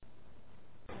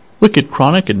Wicked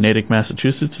Chronic in Natick,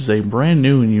 Massachusetts is a brand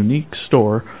new and unique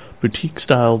store,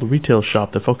 boutique-styled retail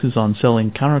shop that focuses on selling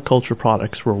counterculture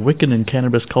products where Wiccan and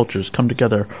cannabis cultures come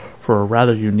together for a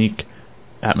rather unique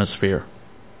atmosphere.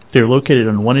 They're located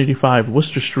on 185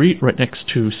 Worcester Street, right next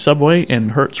to Subway and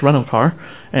Hertz Rental Car,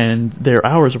 and their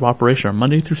hours of operation are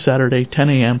Monday through Saturday, 10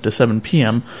 a.m. to 7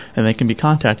 p.m., and they can be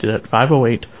contacted at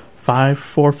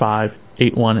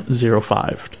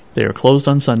 508-545-8105. They are closed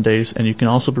on Sundays, and you can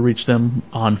also reach them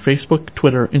on Facebook,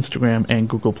 Twitter, Instagram, and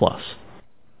Google+.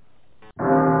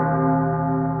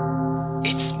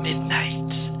 It's midnight,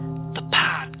 the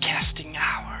podcasting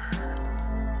hour.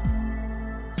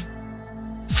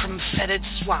 From fetid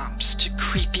swamps to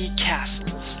creepy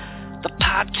castles, the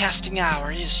podcasting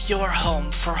hour is your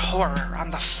home for horror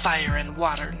on the Fire and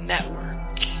Water Network.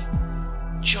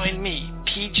 Join me,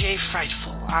 PJ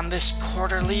Frightful, on this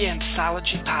quarterly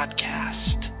anthology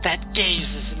podcast that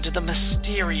gazes into the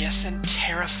mysterious and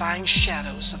terrifying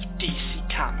shadows of DC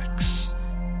Comics.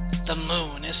 The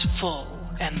moon is full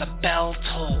and the bell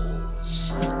tolls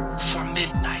for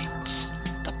midnight,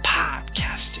 the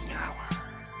podcasting hour.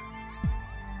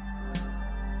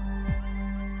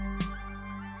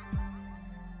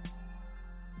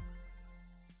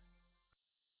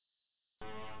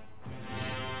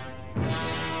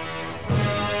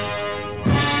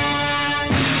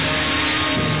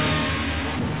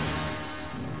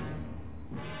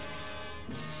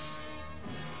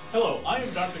 Hello, I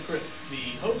am Dr. Chris,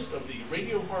 the host of the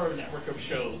Radio Horror Network of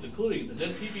shows, including the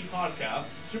Dead TV podcast,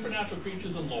 Supernatural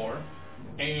Creatures and Lore,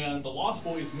 and the Lost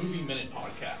Boys Movie Minute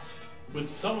podcast, with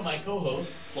some of my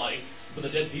co-hosts, like for the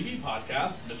Dead TV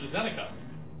podcast, Mr. Zeneca.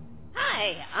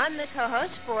 Hi, I'm the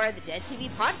co-host for the Dead TV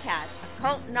podcast,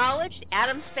 Occult Knowledge,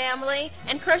 Addams Family,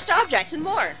 and Cursed Objects, and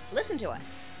more. Listen to us.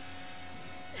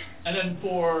 And then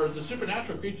for the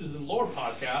Supernatural Creatures and Lore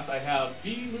podcast, I have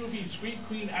B-movie screen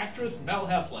queen actress Mel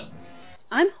Heflin.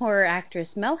 I'm horror actress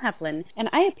Mel Heflin, and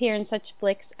I appear in such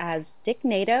flicks as Dick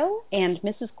Nato and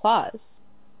Mrs. Claus.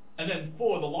 And then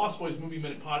for the Lost Boys Movie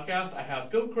Minute podcast, I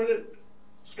have film critic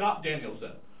Scott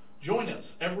Danielson. Join us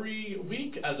every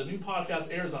week as a new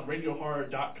podcast airs on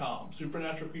RadioHorror.com.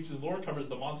 Supernatural Creatures and Lore covers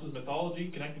the monsters mythology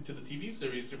connected to the TV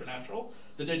series Supernatural,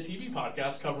 the Dead TV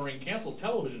podcast covering canceled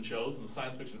television shows in the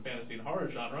science fiction, fantasy, and horror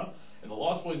genre, and the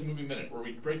Lost Boys Movie Minute, where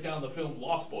we break down the film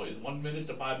Lost Boys 1 minute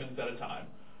to 5 minutes at a time.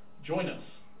 Join us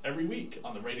every week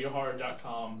on the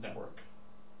RadioHorror.com network.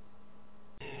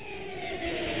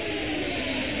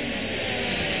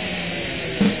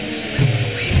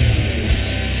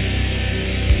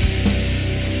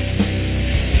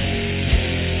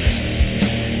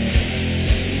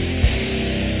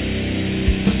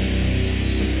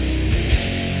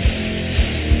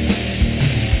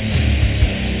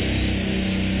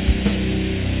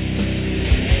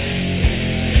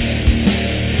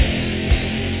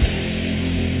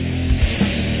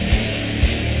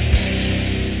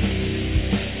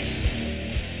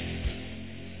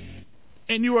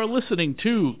 And you are listening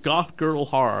to Goth Girl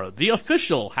Horror, the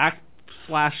official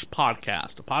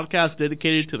Hack/podcast, a podcast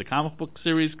dedicated to the comic book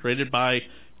series created by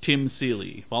Tim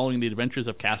Seeley, following the adventures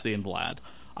of Cassie and Vlad.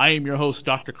 I am your host,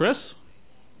 Dr. Chris.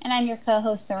 And I'm your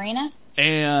co-host, Serena.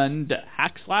 And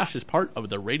Hack/ is part of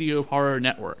the Radio Horror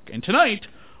Network. And tonight,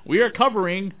 we are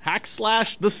covering Hack/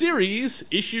 the series,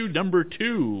 issue number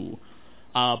 2.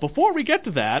 Before we get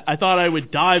to that, I thought I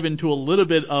would dive into a little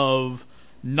bit of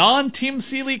non-Tim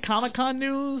Seeley Comic-Con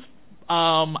news.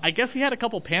 I guess he had a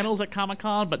couple panels at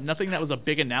Comic-Con, but nothing that was a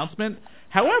big announcement.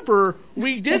 However,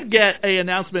 we did get an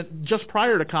announcement just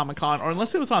prior to Comic-Con, or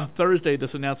unless it was on Thursday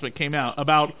this announcement came out,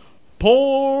 about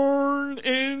porn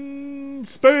in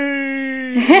space.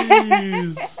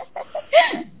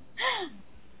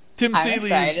 I'm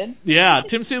excited. Yeah,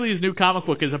 Tim Seeley's new comic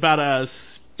book is about a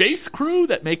space crew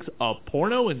that makes a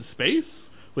porno in space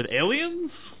with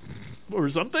aliens or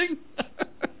something.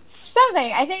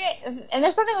 Something. I think, and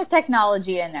there's something with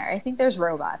technology in there. I think there's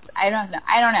robots. I don't know.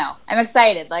 I'm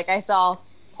excited. Like, I saw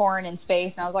porn in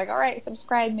space, and I was like, all right,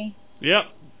 subscribe me. Yep.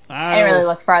 I didn't really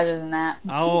look farther than that.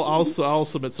 I'll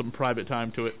submit some private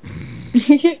time to it.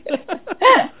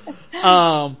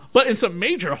 But in some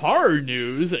major horror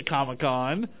news at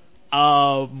Comic-Con,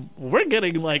 we're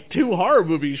getting like 2 horror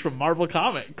movies from Marvel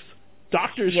Comics.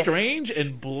 Doctor Strange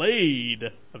and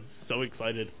Blade. I'm so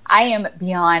excited. I am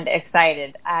beyond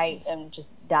excited. I am just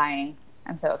dying.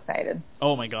 I'm so excited.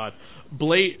 Oh my god.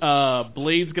 Blade's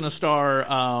gonna star,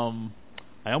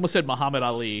 I almost said Muhammad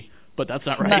Ali, but that's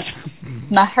not right.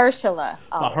 Mahershala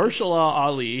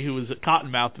Ali, who was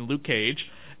Cottonmouth in Luke Cage.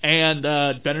 And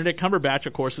Benedict Cumberbatch,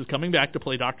 of course, is coming back to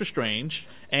play Doctor Strange,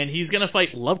 and he's going to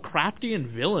fight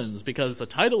Lovecraftian villains because the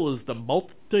title is The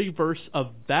Multiverse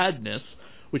of Madness,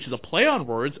 which is a play on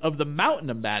words of The Mountain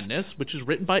of Madness, which is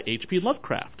written by H.P.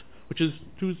 Lovecraft,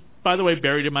 who's, by the way,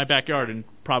 buried in my backyard in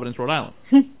Providence, Rhode Island.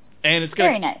 And it's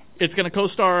Very nice. It's going to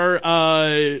co-star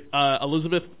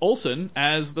Elizabeth Olsen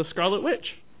as the Scarlet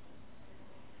Witch.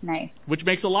 Nice. Which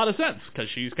makes a lot of sense, because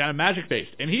she's kind of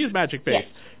magic-based, and he's magic-based.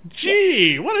 Yes.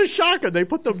 Gee, what a shocker. They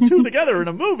put them two together in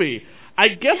a movie. I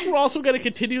guess we're also going to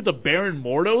continue the Baron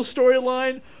Mordo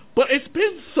storyline, but it's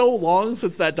been so long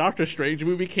since that Doctor Strange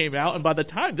movie came out, and by the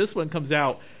time this one comes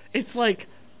out, it's like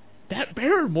that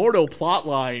Baron Mordo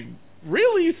plotline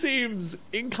really seems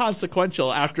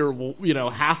inconsequential after,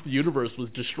 half the universe was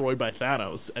destroyed by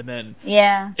Thanos, and then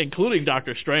including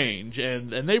Doctor Strange,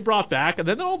 and they brought back, and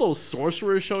then all those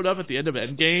sorcerers showed up at the end of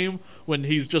Endgame when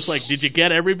he's just like, "Did you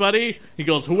get everybody?" He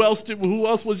goes, "Who else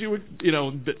was you?"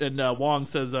 And Wong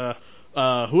says,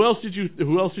 "Who else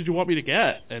did you want me to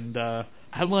get?" And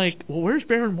I'm like, "Well, where's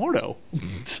Baron Mordo?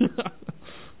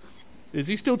 Is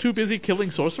he still too busy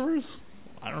killing sorcerers?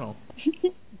 I don't know."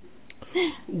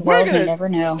 Well, you never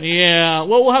know. Yeah,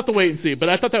 well, we'll have to wait and see. But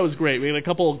I thought that was great. We had a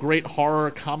couple of great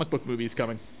horror comic book movies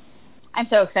coming. I'm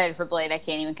so excited for Blade, I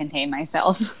can't even contain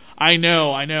myself. I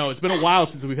know. It's been a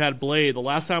while since we've had Blade. The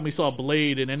last time we saw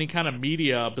Blade in any kind of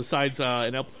media besides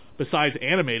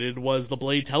animated was the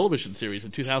Blade television series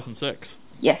in 2006.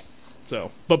 Yes.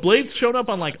 So, but Blade's shown up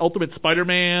on like Ultimate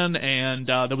Spider-Man, and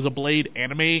there was a Blade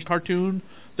anime cartoon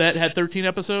that had 13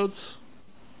 episodes.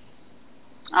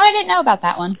 Oh, I didn't know about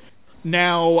that one.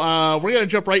 Now, we're going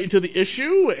to jump right into the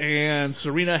issue, and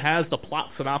Serena has the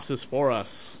plot synopsis for us.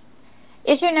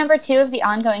 Issue number 2 of the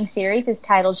ongoing series is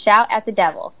titled Shout at the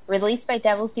Devil, released by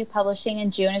Devil's Due Publishing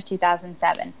in June of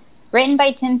 2007. Written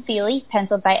by Tim Seeley,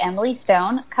 penciled by Emily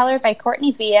Stone, colored by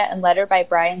Courtney Villa, and lettered by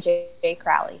Brian J.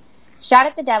 Crowley. Shout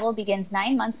at the Devil begins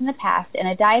 9 months in the past in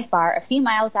a dive bar a few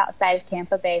miles outside of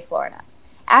Tampa Bay, Florida.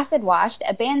 Acid Washed,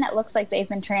 a band that looks like they've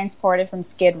been transported from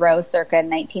Skid Row circa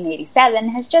 1987,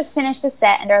 has just finished a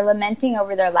set and are lamenting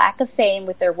over their lack of fame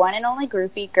with their one and only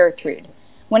groupie, Gertrude,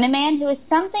 when a man who is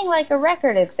something like a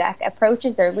record exec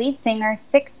approaches their lead singer,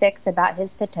 6'6", about his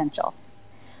potential.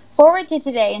 Forward to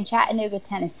today in Chattanooga,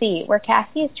 Tennessee, where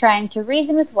Cassie is trying to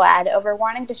reason with Vlad over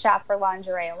wanting to shop for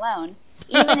lingerie alone,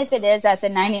 even if it is at the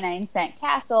 99-cent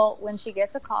Castle, when she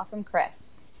gets a call from Chris.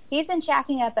 He's been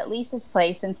shacking up at Lisa's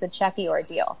place since the Chucky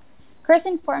ordeal. Chris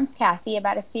informs Cassie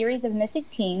about a series of missing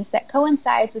teens that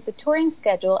coincides with the touring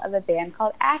schedule of a band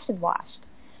called Acid Washed.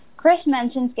 Chris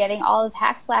mentions getting all of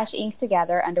Hack Slash Inc.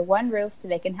 together under one roof so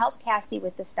they can help Cassie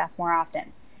with the stuff more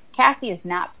often. Cassie is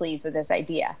not pleased with this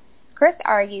idea. Chris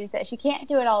argues that she can't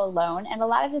do it all alone, and a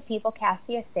lot of the people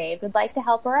Cassie has saved would like to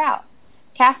help her out.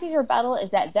 Cassie's rebuttal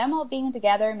is that them all being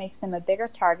together makes them a bigger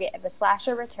target if a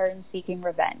slasher returns seeking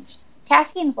revenge.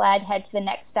 Cassie and Vlad head to the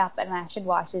next stop on Acid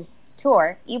Wash's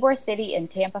tour, Ybor City in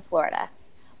Tampa, Florida.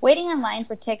 Waiting in line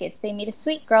for tickets, they meet a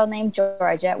sweet girl named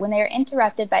Georgia when they are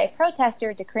interrupted by a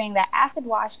protester decreeing that Acid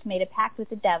Wash made a pact with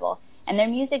the devil, and their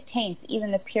music taints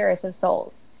even the purest of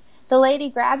souls. The lady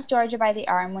grabs Georgia by the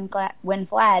arm when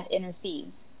Vlad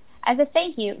intercedes. As a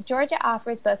thank you, Georgia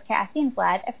offers both Cassie and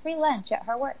Vlad a free lunch at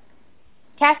her work.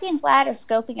 Cassie and Vlad are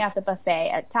scoping out the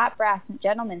buffet at Top Brass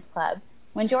Gentlemen's Club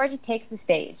when Georgia takes the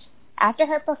stage. After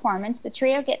her performance, the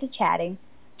trio get to chatting.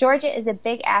 Georgia is a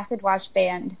big Acid Wash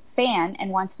band fan and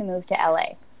wants to move to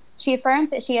L.A. She affirms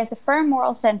that she has a firm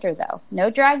moral center, though. No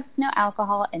drugs, no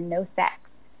alcohol, and no sex.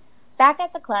 Back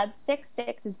at the club,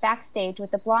 6'6" is backstage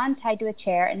with a blonde tied to a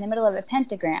chair in the middle of a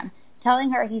pentagram, telling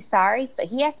her he's sorry, but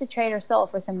he has to trade her soul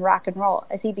for some rock and roll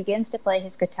as he begins to play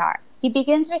his guitar. He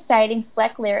begins reciting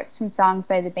select lyrics from songs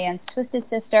by the bands Twisted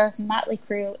Sister, Motley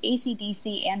Crue,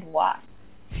 AC/DC, and Wasp.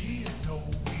 He is no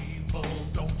evil,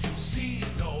 don't you see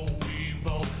no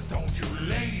evil, don't you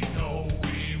lay no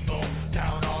evil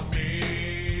down on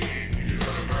me.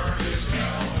 Universe is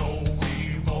no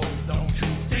evil, don't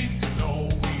you think no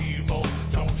evil,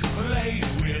 don't you play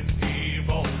with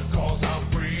evil, cause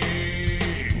I'm free.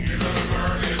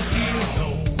 Universe is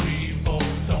no evil,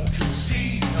 don't you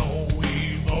see no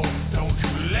evil, don't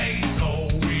you lay no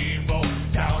evil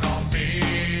down on me.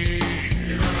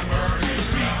 Universe is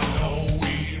no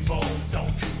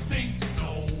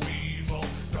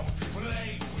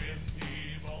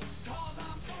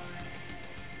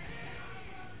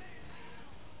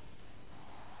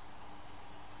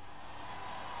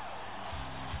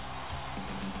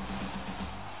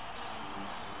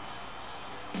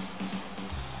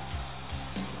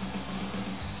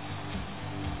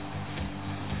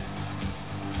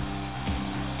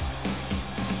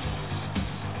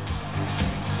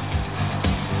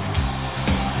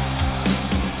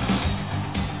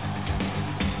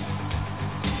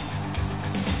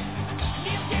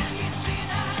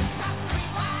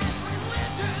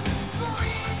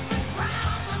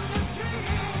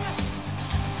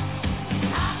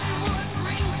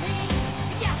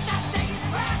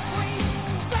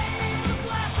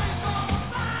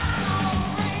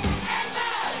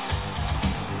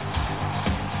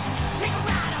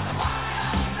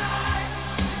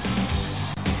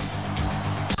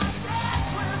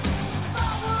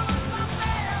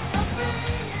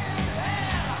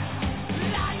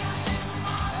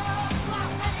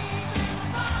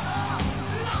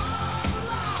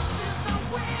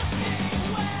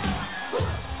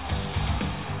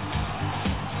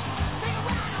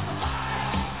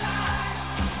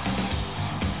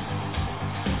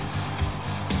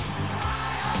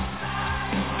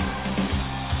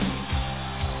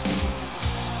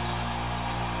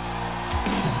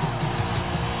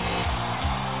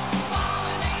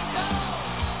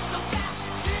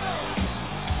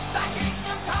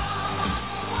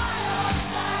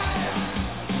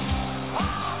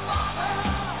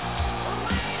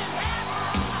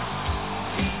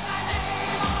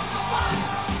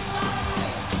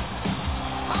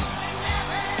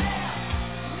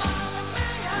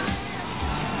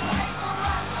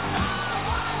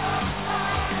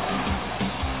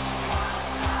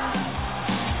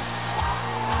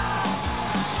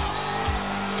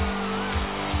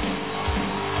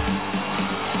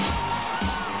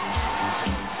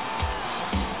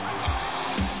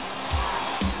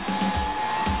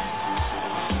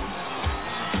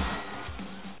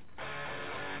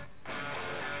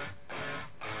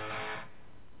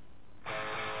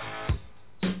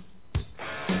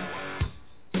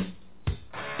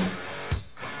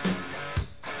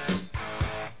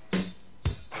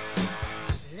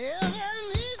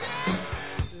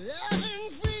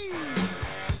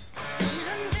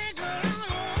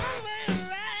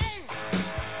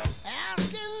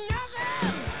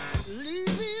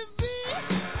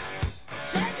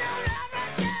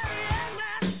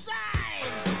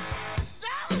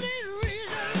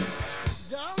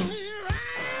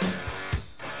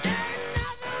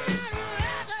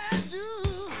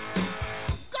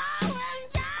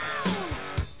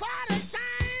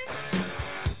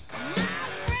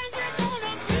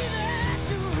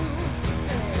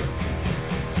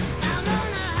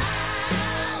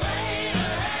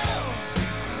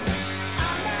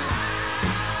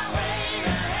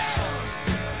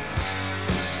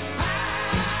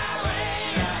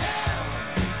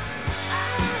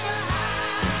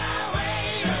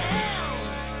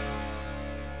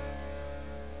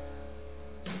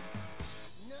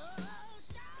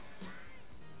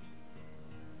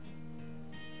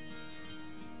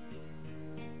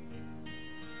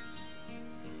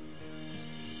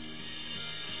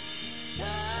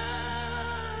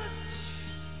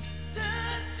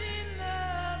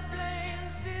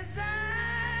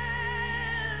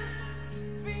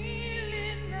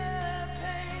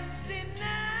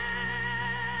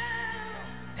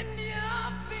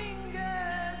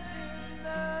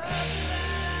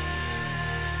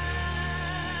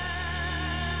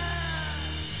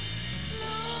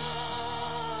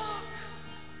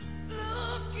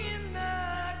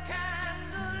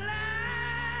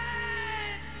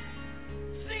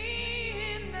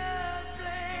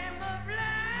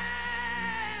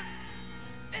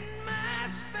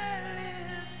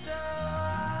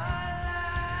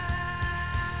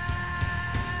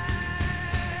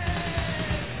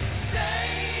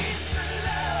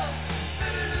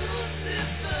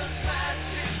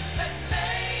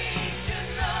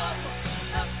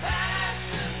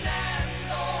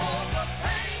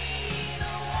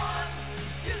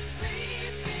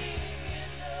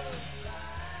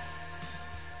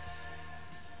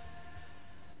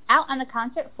on the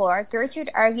concert floor, Gertrude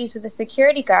argues with a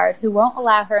security guard who won't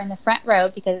allow her in the front row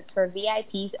because it's for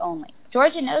VIPs only.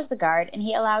 Georgia knows the guard, and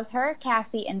he allows her,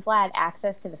 Cassie, and Vlad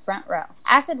access to the front row.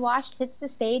 Acid Wash hits the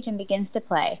stage and begins to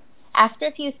play. After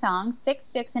a few songs,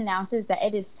 6-6 announces that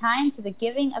it is time for the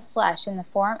giving of flesh in the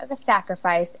form of a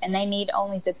sacrifice, and they need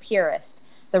only the purest.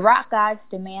 The rock gods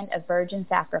demand a virgin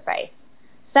sacrifice.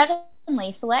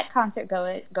 Suddenly, select concert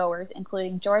goers,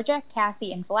 including Georgia,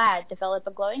 Cassie, and Vlad, develop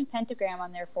a glowing pentagram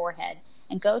on their forehead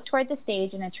and go toward the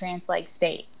stage in a trance-like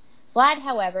state. Vlad,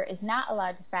 however, is not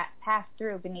allowed to pass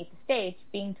through beneath the stage,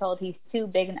 being told he's too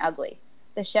big and ugly.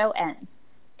 The show ends.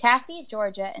 Cassie,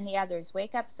 Georgia, and the others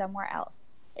wake up somewhere else.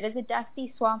 It is a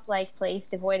dusty, swamp-like place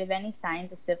devoid of any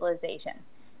signs of civilization.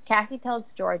 Cassie tells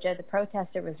Georgia the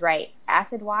protester was right.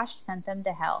 Acid Wash sent them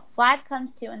to hell. Vlad comes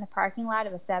to in the parking lot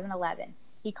of a 7-Eleven.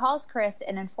 He calls Chris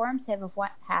and informs him of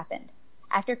what happened.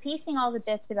 After piecing all the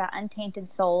bits about untainted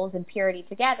souls and purity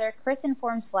together, Chris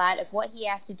informs Vlad of what he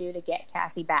has to do to get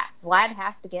Cassie back. Vlad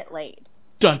has to get laid.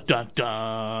 Dun, dun,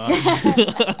 dun.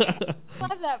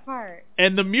 Love that part.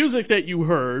 And the music that you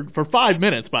heard for 5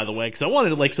 minutes, by the way, because I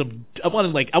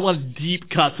wanted deep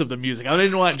cuts of the music. I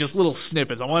didn't want just little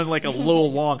snippets. I wanted like a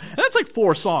little long. And that's like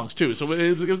 4 songs too, so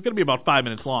it was going to be about 5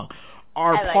 minutes long.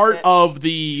 Are part of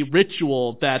the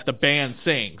ritual that the band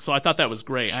sings. So I thought that was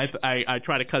great. I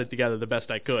try to cut it together the best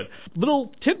I could.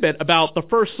 Little tidbit about the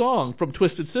first song from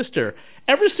Twisted Sister.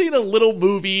 Ever seen a little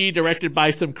movie directed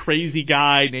by some crazy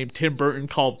guy named Tim Burton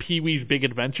called Pee-wee's Big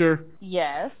Adventure?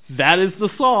 Yes. That is the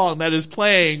song that is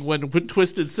playing when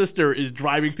Twisted Sister is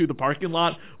driving through the parking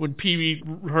lot when Pee-wee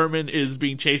Herman is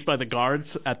being chased by the guards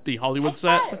at the Hollywood set.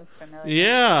 That was familiar.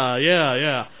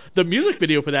 Yeah. The music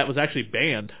video for that was actually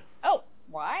banned. Oh,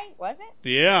 why? Was it?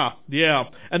 Yeah.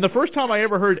 And the first time I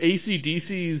ever heard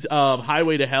AC/DC's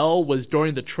Highway to Hell was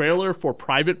during the trailer for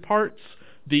Private Parts,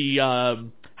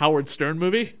 the Howard Stern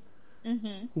movie,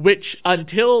 which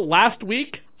until last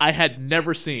week I had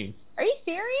never seen. Are you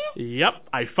serious? Yep.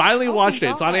 I finally watched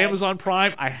it. It's on Amazon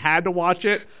Prime. I had to watch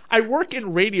it. I work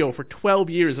in radio for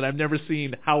 12 years and I've never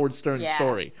seen Howard Stern's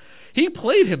story. He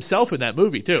played himself in that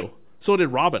movie too. So did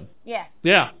Robin. Yeah.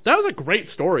 Yeah. That was a great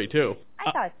story too.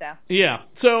 I thought so. Yeah.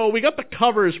 So we got the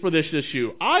covers for this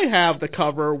issue. I have the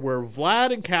cover where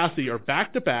Vlad and Cassie are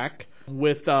back to back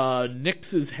with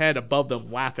Nix's head above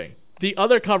them laughing. The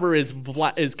other cover is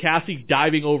Cassie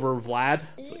diving over Vlad.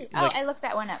 I looked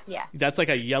that one up, yeah. That's like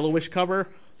a yellowish cover.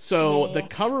 So the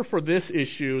cover for this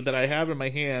issue that I have in my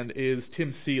hand is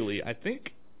Tim Seeley. I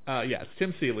think, it's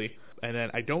Tim Seeley. And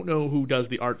then I don't know who does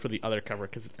the art for the other cover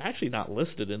because it's actually not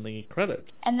listed in the credits.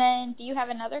 And then, do you have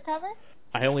another cover?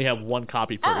 I only have one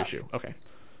copy per issue. Okay.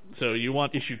 So you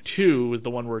want issue 2 is the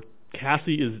one where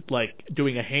Cassie is like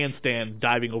doing a handstand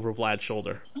diving over Vlad's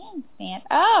shoulder. Handstand?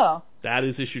 Oh. That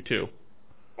is issue 2.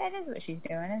 That is what she's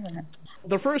doing, isn't it?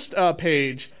 The first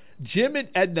page, Jim and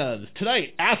Edna's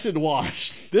Tonight Acid Wash.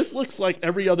 This looks like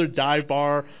every other dive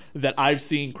bar that I've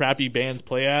seen crappy bands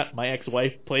play at. My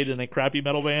ex-wife played in a crappy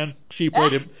metal band. She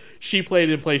played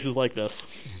in places like this.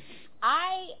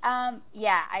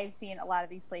 I've seen a lot of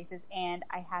these places, and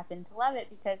I happen to love it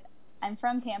because I'm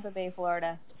from Tampa Bay,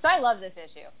 Florida. So I love this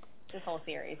issue, this whole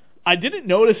series. I didn't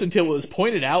notice until it was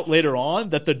pointed out later on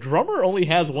that the drummer only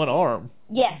has one arm.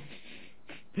 Yes.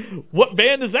 What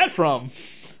band is that from?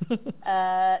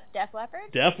 Def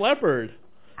Leppard? Def Leppard.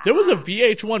 There was a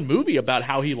VH1 movie about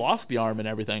how he lost the arm and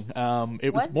everything.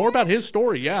 It was more about his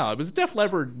story, yeah. It was a Def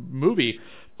Leppard movie.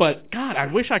 But, God, I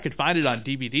wish I could find it on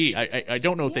DVD. I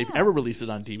don't know if they've ever released it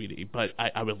on DVD, but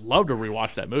I would love to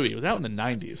rewatch that movie. It was out in the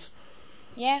 90s.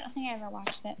 Yeah, I don't think I ever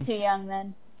watched it. Too young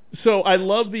then. So I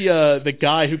love the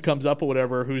guy who comes up or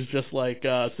whatever who's just like,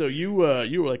 so you were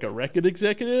like a record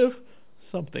executive?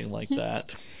 Something like that.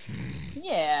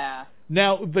 Yeah.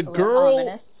 Now, the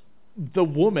girl, the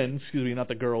woman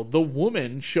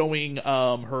showing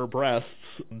her breasts,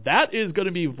 that is going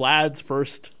to be Vlad's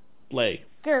first lay.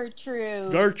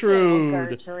 Gertrude.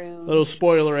 Little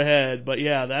spoiler ahead, but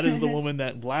yeah, that is the woman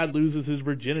that Vlad loses his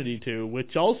virginity to,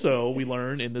 which also we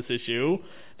learn in this issue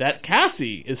that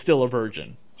Cassie is still a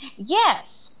virgin. Yes.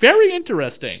 Very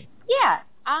interesting. Yeah.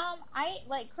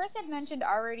 Chris had mentioned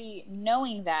already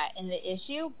knowing that in the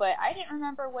issue, but I didn't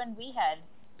remember when we had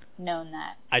known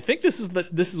that. I think this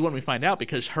is when we find out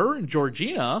because her and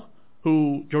Georgia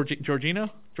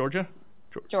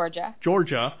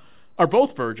are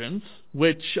both virgins,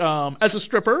 which as a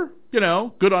stripper,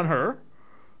 good on her.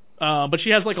 But she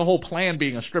has like a whole plan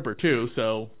being a stripper too,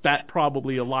 so that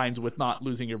probably aligns with not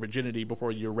losing your virginity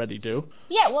before you're ready to.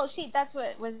 Yeah, well, that's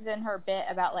what was in her bit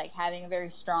about, like, having a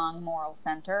very strong moral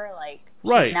center, like,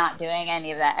 Right. she's not doing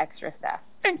any of that extra stuff.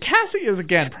 And Cassie is,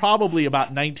 again, probably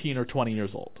about 19 or 20 years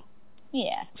old.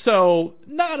 Yeah. So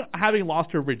not having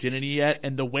lost her virginity yet,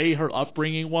 and the way her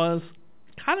upbringing was,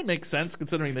 kind of makes sense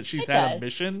considering that she's had a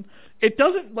mission. It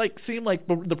doesn't like seem like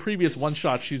the previous one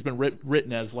shot she's been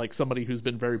written as like somebody who's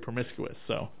been very promiscuous.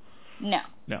 So No.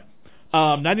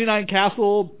 99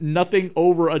 Castle, nothing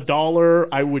over $1.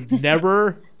 I would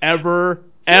never, ever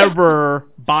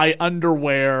buy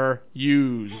underwear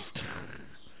used.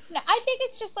 No, I think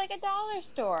it's just like a dollar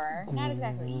store. Not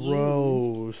exactly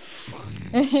Gross.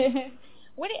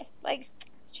 like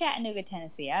Chattanooga,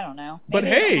 Tennessee, I don't know. But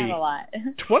Maybe they hey, don't have a lot.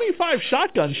 25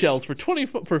 shotgun shells for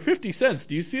 50 cents.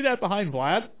 Do you see that behind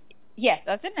Vlad? Yes,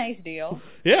 that's a nice deal.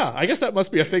 Yeah, I guess that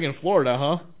must be a thing in Florida,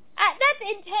 huh? That's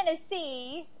in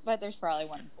Tennessee, but there's probably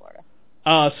one in Florida.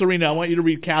 Serena, I want you to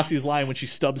read Cassie's line when she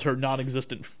stubs her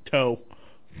non-existent toe.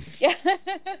 Yeah.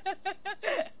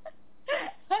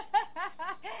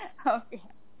 Okay.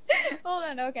 Hold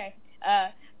on, okay.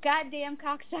 Goddamn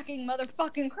cocksucking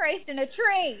motherfucking Christ in a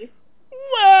tree.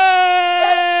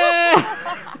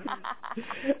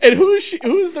 And who's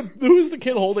the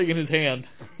kid holding in his hand?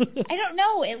 I don't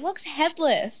know. It looks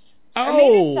headless. Oh, or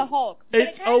maybe it's the Hulk. But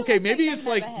it kinda okay. looks Maybe like it's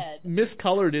like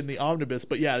miscolored in the omnibus,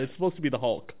 but yeah, it's supposed to be the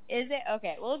Hulk. Is it?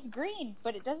 Okay. Well, it's green,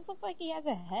 but it doesn't look like he has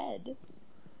a head.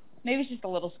 Maybe it's just a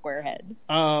little square head.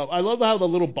 I love how the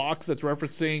little box that's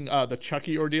referencing the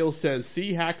Chucky ordeal says,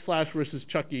 "See Hackslash versus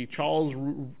Chucky, Charles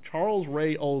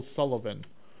Ray O'Sullivan."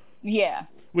 Yeah.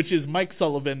 Which is Mike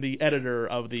Sullivan, the editor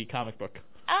of the comic book.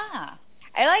 Ah.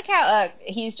 I like how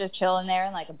he's just chilling there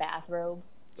in like a bathrobe.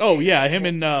 Oh yeah, him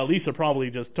and Lisa probably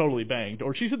just totally banged,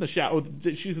 or she's in the shower.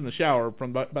 She's in the shower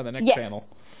by the next panel.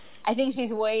 I think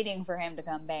she's waiting for him to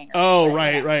come bang her. Oh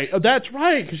right. Oh, that's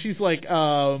right, because she's like,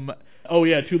 oh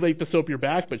yeah, too late to soap your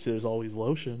back, but there's always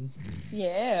lotion.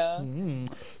 Yeah.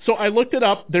 So I looked it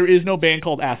up. There is no band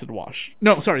called Acid Wash.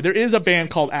 No, sorry, there is a band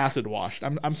called Acid Wash.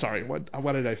 I'm sorry.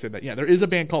 What did I say that? Yeah, there is a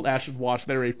band called Acid Wash.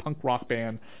 They're a punk rock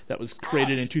band that was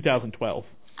created in 2012.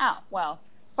 Oh well,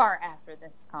 far after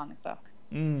this comic book.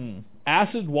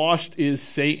 Acid Washed is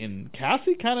Satan.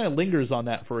 Cassie kind of lingers on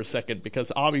that for a second because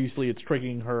obviously it's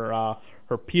triggering her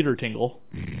Peter tingle.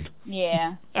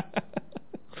 Yeah.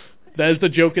 That is the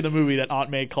joke in the movie that Aunt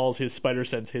May calls his spider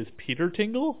sense his Peter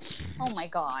tingle. Oh my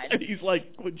God. And he's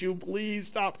like, "Would you please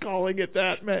stop calling it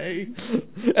that, May?"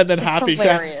 And then Happy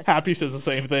says the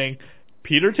same thing.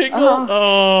 Peter tingle?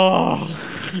 Oh.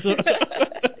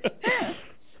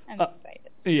 I'm excited.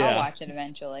 Yeah. I'll watch it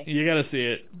eventually. You gotta see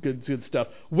it. Good stuff.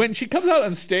 When she comes out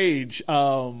on stage,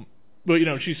 well, you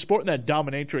know, she's sporting that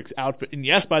dominatrix outfit. And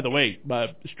yes, by the way,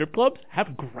 strip clubs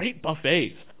have great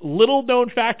buffets. Little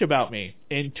known fact about me.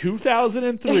 In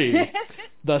 2003,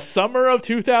 the summer of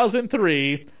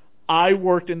 2003, I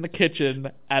worked in the kitchen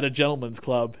at a gentleman's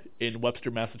club in Webster,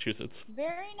 Massachusetts.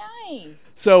 Very nice.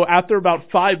 So after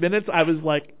about 5 minutes, I was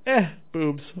like,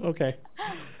 boobs, okay.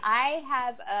 I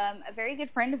have a very good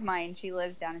friend of mine. She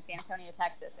lives down in San Antonio,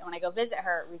 Texas. And when I go visit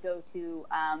her, we go to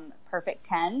Perfect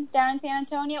 10 down in San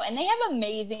Antonio. And they have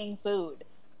amazing food.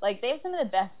 Like, they have some of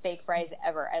the best steak fries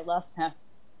ever. I love them.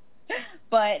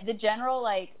 But the general,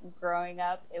 like, growing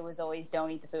up, it was always don't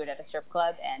eat the food at a strip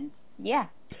club. And, yeah.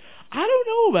 I don't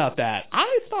know about that.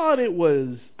 I thought it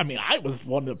was, I mean, I was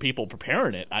one of the people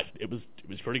preparing it. It was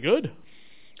pretty good.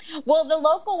 Well, the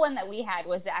local one that we had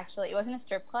was actually, it wasn't a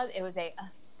strip club. It was a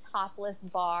topless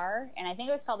bar, and I think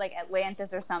it was called like Atlantis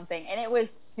or something, and it was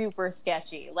super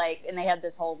sketchy. Like, and they had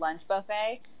this whole lunch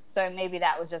buffet, so maybe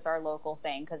that was just our local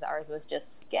thing because ours was just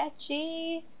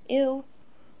sketchy. Ew.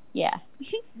 Yeah.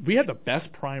 We had the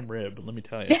best prime rib, let me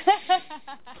tell you.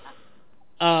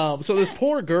 So this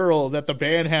poor girl that the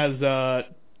band has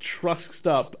trussed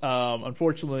up,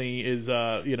 unfortunately, is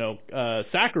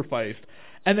sacrificed,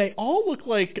 and they all look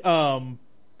like.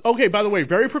 Okay, by the way,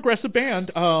 very progressive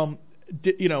band. A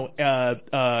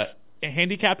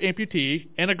handicapped amputee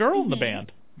and a girl in the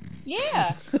band.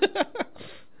 Yeah.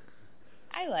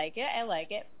 I like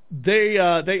it. They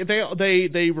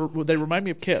remind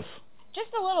me of Kiss.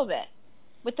 Just a little bit.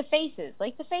 With the faces,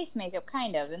 like the face makeup,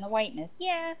 kind of, and the whiteness.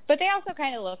 Yeah. But they also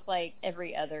kind of look like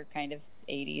every other kind of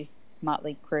 80s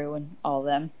Motley Crue and all of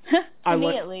them. To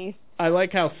me, at least. I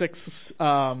like how Six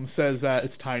says that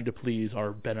it's time to please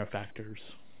our benefactors.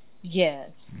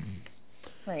 Yes.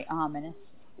 Very ominous.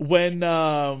 when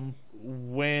their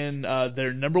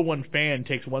number one fan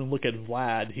takes one look at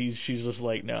Vlad, she's just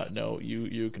like, no,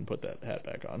 you can put that hat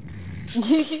back on.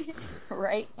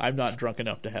 Right. I'm not drunk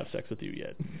enough to have sex with you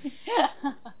yet.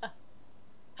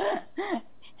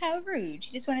 How rude.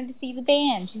 She just wanted to see the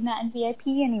band. She's not in VIP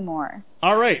anymore.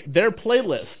 All right, their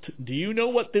playlist. Do you know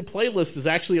what the playlist is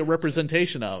actually a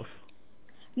representation of?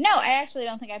 No, I actually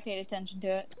don't think I paid attention to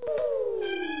it.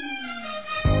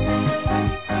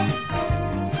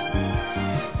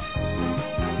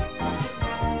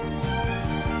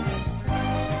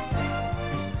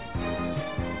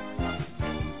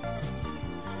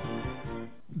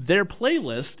 Their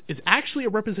playlist is actually a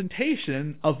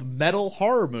representation of metal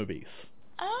horror movies.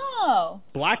 Oh.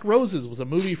 Black Roses was a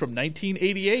movie from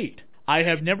 1988. I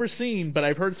have never seen, but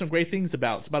I've heard some great things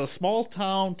about. It's about a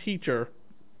small-town teacher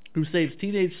who saves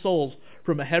teenage souls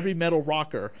from a heavy metal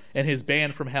rocker and his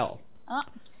band from hell. Oh,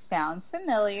 sounds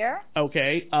familiar.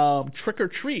 Okay, Trick or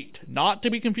Treat, not to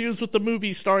be confused with the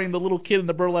movie starring the little kid in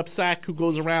the burlap sack who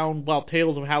goes around while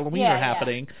tales of Halloween are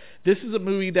happening. This is a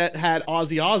movie that had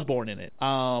Ozzy Osbourne in it,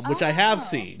 which I have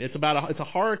seen. It's a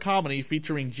horror comedy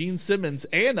featuring Gene Simmons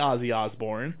and Ozzy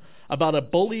Osbourne about a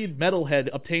bullied metalhead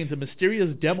obtains a mysterious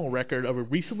demo record of a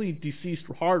recently deceased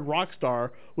hard rock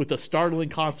star with a startling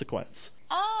consequence.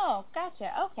 Oh,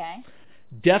 gotcha. Okay.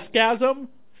 Deathgasm,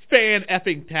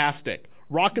 fan-effing-tastic.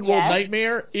 Rock and Roll Yes.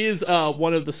 Nightmare is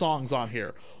one of the songs on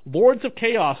here. Lords of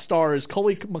Chaos stars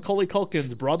Macaulay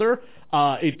Culkin's brother.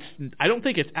 I don't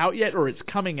think it's out yet or it's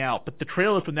coming out, but the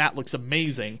trailer from that looks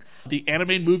amazing. The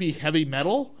animated movie Heavy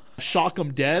Metal, Shock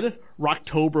 'em Dead,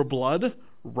 Rocktober Blood,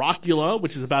 Rockula,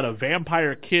 which is about a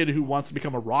vampire kid who wants to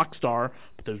become a rock star,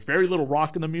 but there's very little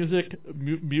rock in the music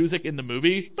in the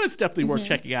movie, but it's definitely worth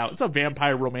checking out. It's a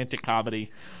vampire romantic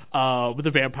comedy with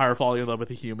a vampire falling in love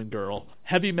with a human girl.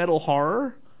 Heavy Metal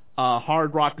Horror,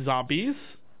 Hard Rock Zombies,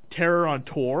 Terror on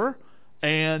Tour,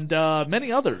 and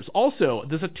many others. Also,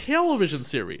 there's a television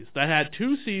series that had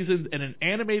 2 seasons and an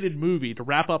animated movie to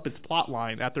wrap up its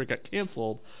plotline after it got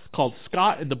canceled called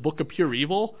Scott and the Book of Pure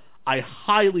Evil. I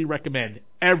highly recommend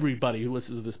everybody who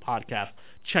listens to this podcast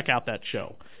check out that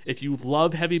show. If you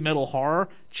love heavy metal horror,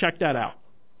 check that out.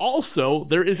 Also,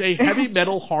 there is a heavy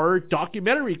metal horror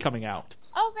documentary coming out.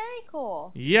 Oh, very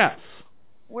cool. Yes.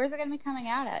 Where's it going to be coming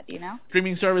out at, do you know?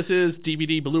 Streaming services,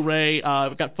 DVD, Blu-ray, it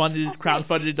got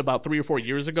crowdfunded about 3 or 4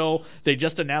 years ago. They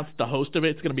just announced the host of it.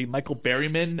 It's going to be Michael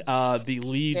Berryman, the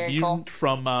lead mutant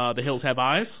from The Hills Have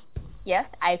Eyes. Yes,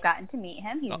 I've gotten to meet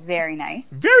him. He's very nice.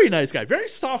 Very nice guy. Very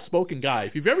soft-spoken guy.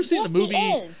 If you've ever seen the movie, he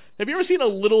is. Have you ever seen a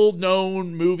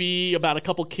little-known movie about a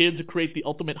couple kids who create the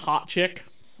ultimate hot chick?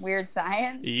 Weird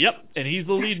Science? Yep, and he's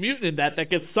the lead mutant in that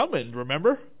gets summoned,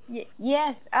 remember?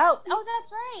 Yes. Oh,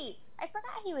 that's right. I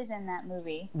forgot he was in that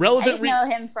movie. I just know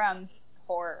him from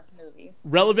horror movies.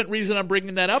 Relevant reason I'm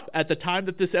bringing that up, at the time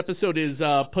that this episode is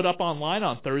put up online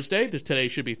on Thursday, today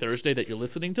should be Thursday that you're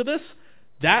listening to this,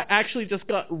 that actually just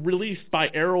got released by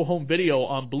Arrow Home Video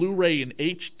on Blu-ray in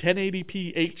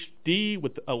 1080p HD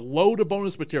with a load of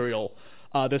bonus material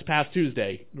this past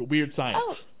Tuesday. Weird Science.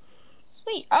 Oh,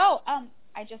 sweet. Oh,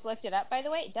 I just looked it up, by the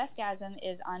way. Deathgasm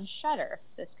is on Shudder,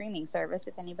 the streaming service,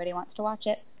 if anybody wants to watch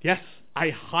it. Yes, I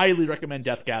highly recommend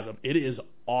Deathgasm. It is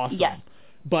awesome. Yes.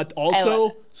 But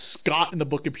also Scott and the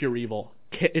Book of Pure Evil.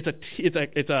 It's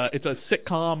a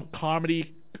sitcom,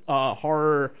 comedy,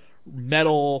 horror,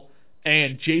 metal,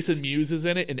 and Jason Mewes is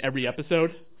in it in every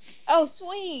episode. Oh,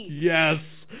 sweet. Yes.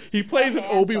 He plays an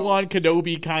Obi-Wan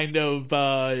Kenobi kind of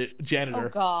janitor.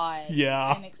 Oh, God. Yeah.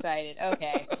 I'm excited.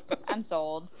 Okay. I'm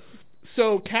sold.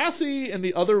 So Cassie and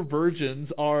the other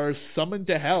virgins are summoned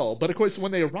to hell, but of course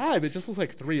when they arrive, it just looks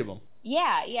like 3 of them.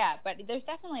 Yeah, but there's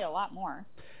definitely a lot more.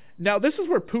 Now, this is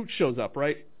where Pooch shows up,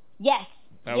 right? Yes,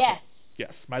 okay.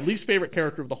 Yes, my least favorite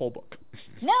character of the whole book.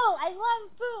 No, I love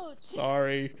Pooch.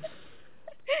 Sorry.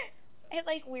 I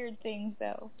like weird things,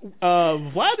 though.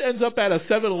 Vlad ends up at a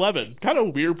 7-Eleven. Kind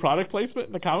of weird product placement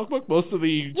in the comic book. Most of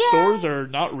the stores are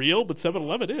not real, but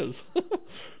 7-Eleven is.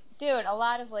 Dude, a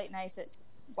lot of late nights at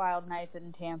Wild Nights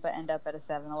in Tampa end up at a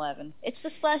 7-Eleven. It's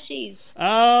the slushies.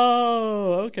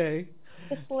 Oh, okay.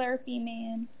 The Slurpee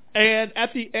man. And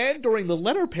at the end, during the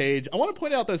letter page, I want to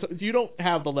point out that you don't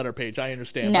have the letter page, I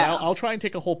understand. No. But I'll try and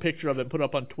take a whole picture of it and put it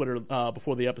up on Twitter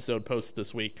before the episode posts this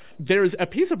week. There's a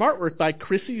piece of artwork by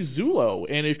Chrissy Zullo.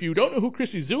 And if you don't know who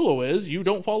Chrissy Zullo is, you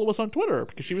don't follow us on Twitter,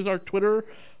 because she was our Twitter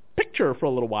picture for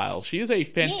a little while. She is a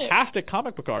fantastic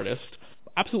comic book artist.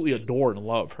 Absolutely adore and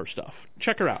love her stuff.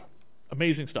 Check her out.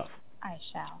 Amazing stuff. I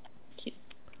shall. Cute.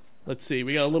 Let's see.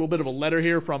 We got a little bit of a letter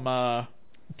here from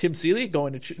Tim Seeley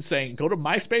going to saying, go to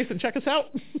MySpace and check us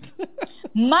out.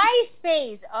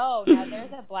 MySpace. Oh, now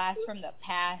there's a blast from the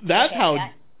past. That's okay, how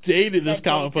dated this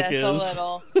comic book is. A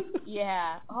little.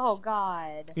 Yeah. Oh,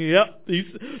 God. Yep.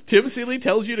 Tim Seeley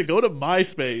tells you to go to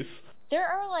MySpace. There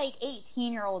are like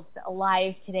 18-year-olds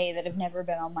alive today that have never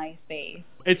been on MySpace.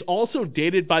 It's also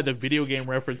dated by the video game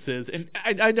references, and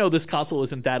I know this console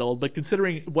isn't that old, but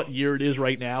considering what year it is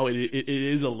right now, it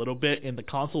is a little bit, and the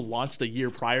console launched a year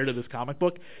prior to this comic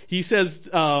book. He says,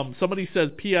 somebody says,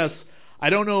 P.S., I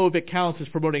don't know if it counts as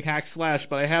promoting Hack Slash,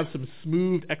 but I have some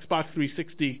smooth Xbox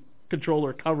 360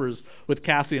 controller covers with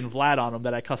Cassie and Vlad on them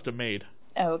that I custom made.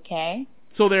 Okay.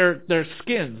 So they're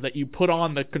skins that you put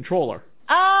on the controller.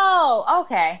 Oh,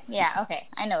 okay. Yeah, okay.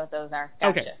 I know what those are.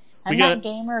 Gotcha. Okay. I'm not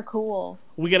gamer cool.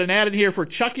 We got an ad in here for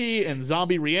Chucky and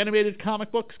Zombie Reanimated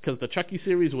comic books because the Chucky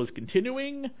series was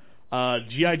continuing.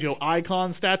 G.I. Joe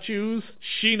icon statues.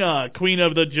 Sheena, Queen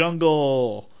of the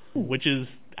Jungle, which is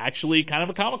actually kind of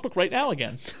a comic book right now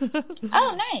again.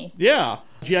 Oh, nice. Yeah.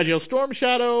 G.I. Joe Storm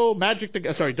Shadow,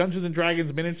 Dungeons and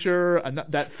Dragons miniature,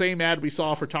 that same ad we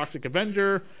saw for Toxic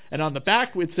Avenger, and on the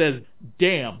back it says,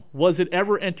 damn, was it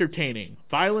ever entertaining?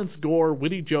 Violence, gore,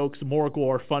 witty jokes, more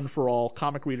gore, fun for all.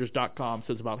 ComicReaders.com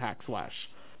says about Hack Slash.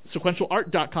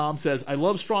 SequentialArt.com says, I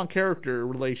love strong character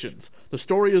relations. The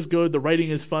story is good, the writing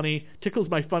is funny, tickles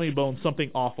my funny bone, something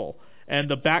awful. And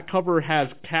the back cover has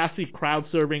Cassie crowd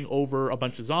serving over a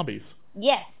bunch of zombies.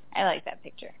 Yes, I like that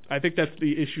picture. I think that's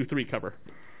the issue 3 cover.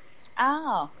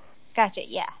 Oh, gotcha,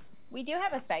 yeah. We do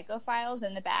have a Psycho Files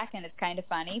in the back, and it's kind of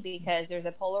funny because there's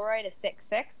a Polaroid of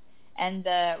 6'6", and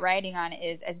the writing on it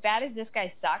is, as bad as this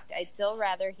guy sucked, I'd still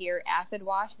rather hear Acid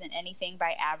Wash than anything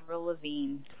by Avril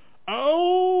Lavigne.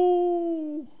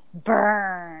 Oh!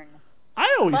 Burn!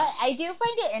 But I do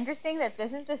find it interesting that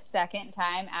this is the second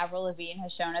time Avril Lavigne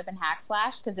has shown up in Hack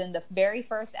Slash, because in the very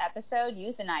first episode,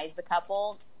 Euthanize, the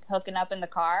couple hooking up in the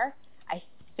car, I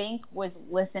think was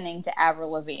listening to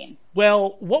Avril Lavigne.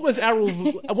 Well, what was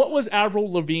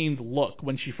Avril Lavigne's look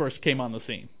when she first came on the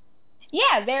scene?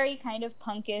 Yeah, very kind of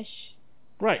punkish.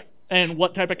 Right. And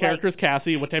what type of character is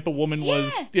Cassie? What type of woman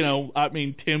was,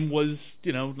 Tim was,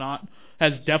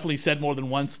 has definitely said more than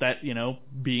once that,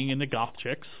 being into goth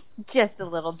chicks. Just a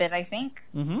little bit, I think.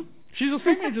 Mm-hmm. She's the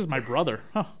same age as my brother.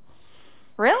 Huh.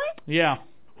 Really? Yeah.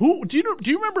 Do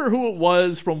you remember who it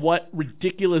was from what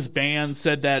ridiculous band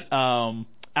said that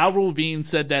Avril Lavigne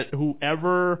said that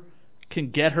whoever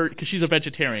can get her, because she's a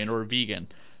vegetarian or a vegan,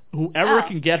 whoever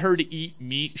can get her to eat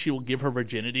meat, she will give her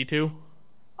virginity to?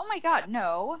 Oh my God,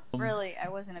 no. Really, I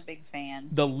wasn't a big fan.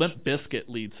 The Limp Bizkit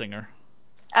lead singer.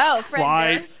 Oh,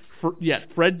 Fred Durst?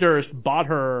 Fred Durst bought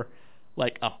her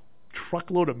like a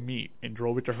truckload of meat and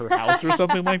drove it to her house or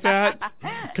something like that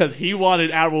because he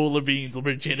wanted Avril Lavigne's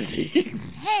virginity.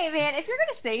 Hey man, if you're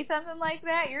gonna say something like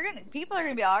that, people are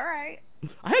gonna be all right.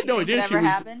 I had no idea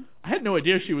happened. I had no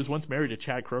idea she was once married to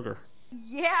Chad Kroeger.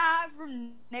 Yeah,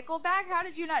 from Nickelback. How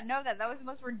did you not know that? That was the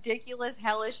most ridiculous,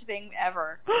 hellish thing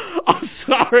ever. I'm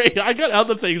sorry, I got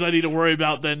other things I need to worry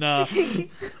about than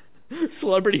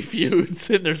celebrity feuds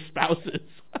and their spouses.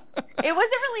 It wasn't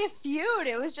really a feud.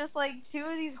 It was just like two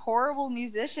of these horrible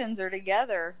musicians are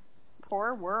together.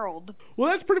 Poor world.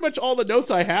 Well, that's pretty much all the notes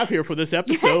I have here for this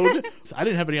episode. I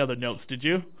didn't have any other notes, did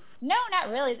you? No, not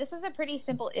really. This is a pretty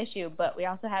simple issue, but we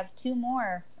also have 2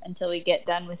 more until we get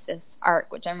done with this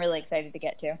arc, which I'm really excited to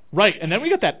get to. Right, and then we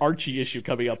got that Archie issue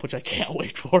coming up, which I can't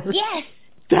wait for. Yes!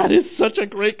 That is such a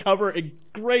great cover and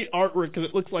great artwork because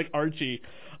it looks like Archie.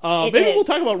 Maybe we'll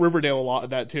talk about Riverdale a lot of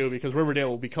that too, because Riverdale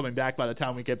will be coming back by the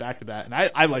time we get back to that. And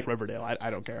I like Riverdale. I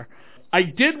don't care. I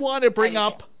did want to bring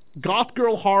up Goth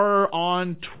Girl Horror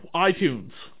on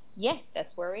iTunes. Yes, that's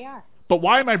where we are. But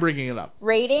why am I bringing it up?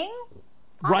 Rating?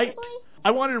 Right. I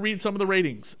wanted to read some of the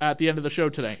ratings at the end of the show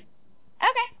today.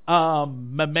 Okay.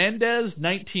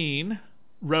 Memendez19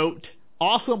 wrote,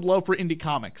 awesome love for indie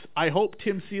comics. I hope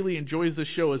Tim Seeley enjoys the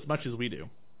show as much as we do.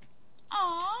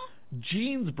 Aww.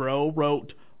 Jeansbro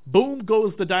wrote, boom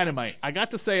goes the dynamite. I got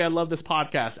to say I love this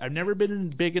podcast. I've never been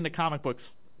big into comic books,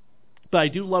 but I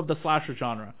do love the slasher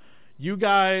genre. You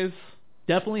guys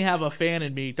definitely have a fan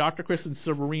in me. Dr. Chris and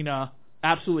Sabrina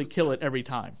absolutely kill it every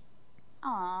time.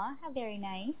 Aw, how very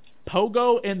nice.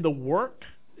 Pogo and the Work,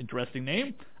 interesting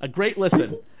name, a great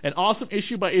listen. An awesome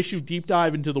issue-by-issue deep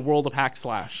dive into the world of Hack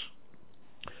Slash.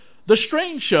 The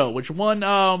Strange Show, which won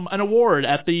an award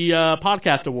at the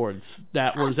Podcast Awards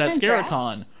that was at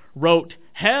Scaricon, wrote,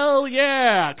 hell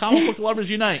yeah, comic book lovers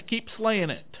unite, keep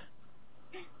slaying it.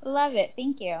 Love it,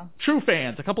 thank you. True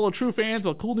Fans, a couple of true fans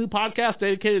of a cool new podcast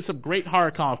dedicated to some great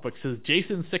horror comic books, says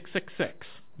Jason666.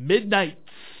 Midnights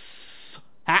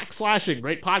Hack Slashing,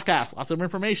 great podcast. Lots of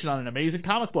information on an amazing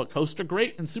comic book. Hosts are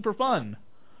great and super fun.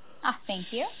 Ah,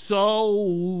 thank you.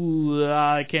 So,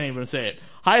 I can't even say it.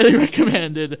 Highly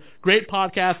recommended. Great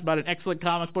podcast about an excellent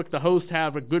comic book. The hosts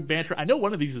have a good banter. I know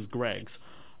one of these is Greg's.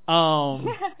 And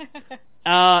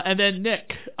then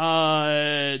Nick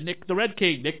the Red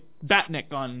King, Nick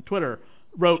Batnick on Twitter,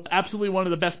 wrote, absolutely one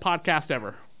of the best podcasts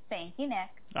ever. Thank you, Nick.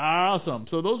 Awesome.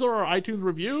 So those are our iTunes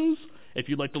reviews. If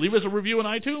you'd like to leave us a review on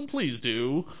iTunes, please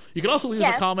do. You can also leave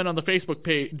us a comment on the Facebook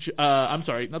page. I'm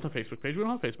sorry, not the Facebook page. We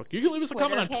don't have Facebook. You can leave us a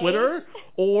comment on Twitter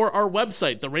or our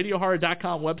website, the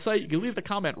radiohorror.com website. You can leave the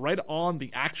comment right on the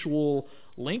actual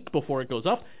link before it goes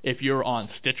up. If you're on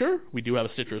Stitcher, we do have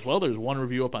a Stitcher as well. There's one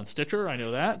review up on Stitcher. I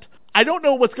know that. I don't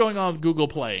know what's going on with Google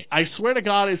Play. I swear to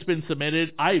God it's been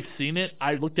submitted. I've seen it.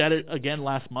 I looked at it again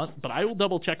last month, but I will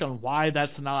double check on why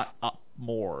that's not up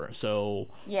more. So,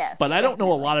 yes, but I don't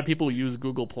know a lot of people use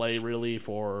Google Play really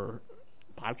for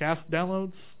podcast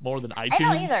downloads more than iTunes. I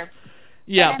don't either.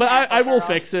 Yeah, but I will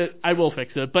fix it. I will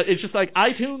fix it. But it's just like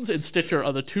iTunes and Stitcher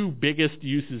are the two biggest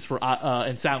uses for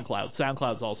and SoundCloud.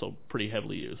 SoundCloud's also pretty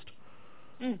heavily used.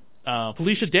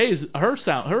 Felicia Day,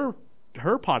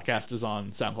 her podcast is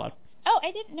on SoundCloud. Oh,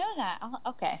 I didn't know that.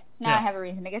 Okay, now I have a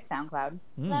reason to get SoundCloud.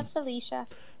 Love Felicia.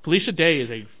 Felicia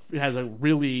Day has a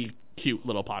really cute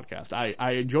little podcast.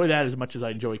 I enjoy that as much as I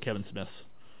enjoy Kevin Smith's.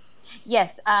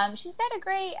 Yes, she's got a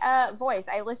great voice.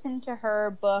 I listened to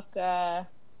her book, her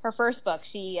first book.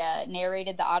 She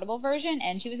narrated the Audible version,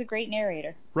 and she was a great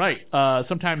narrator. Right.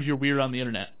 Sometimes you're weird on the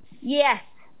internet. Yes,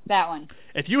 that one.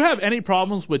 If you have any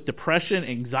problems with depression,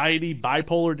 anxiety,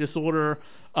 bipolar disorder,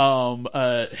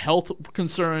 health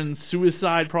concerns,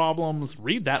 suicide problems,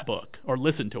 read that book or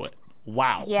listen to it.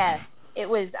 Wow. Yes. I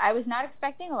was not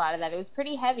expecting a lot of that. It was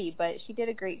pretty heavy, but she did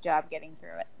a great job getting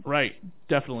through it. Right.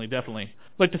 Definitely. I'd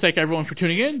like to thank everyone for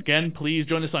tuning in. Again, please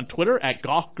join us on Twitter at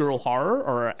GothGirlHorror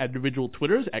or our individual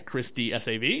Twitters at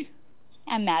ChrisDSAV.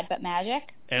 And Mad But Magic.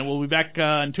 And we'll be back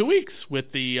in 2 weeks with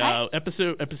the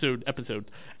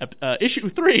issue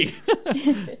 3.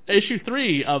 Issue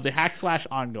 3 of the Hack Slash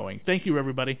ongoing. Thank you,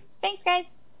 everybody. Thanks, guys.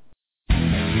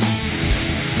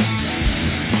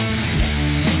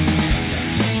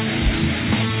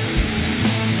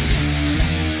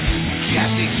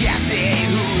 Cassie,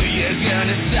 who you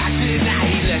gonna talk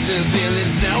tonight? Let the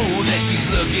villain know that she's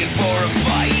looking for a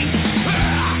fight.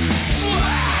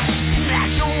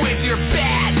 Smash her with your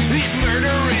bat. These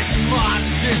murderous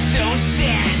monsters don't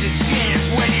stand a chance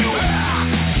when you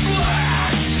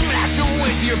smash her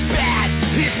with your bat.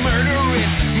 These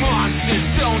murderous monsters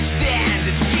don't stand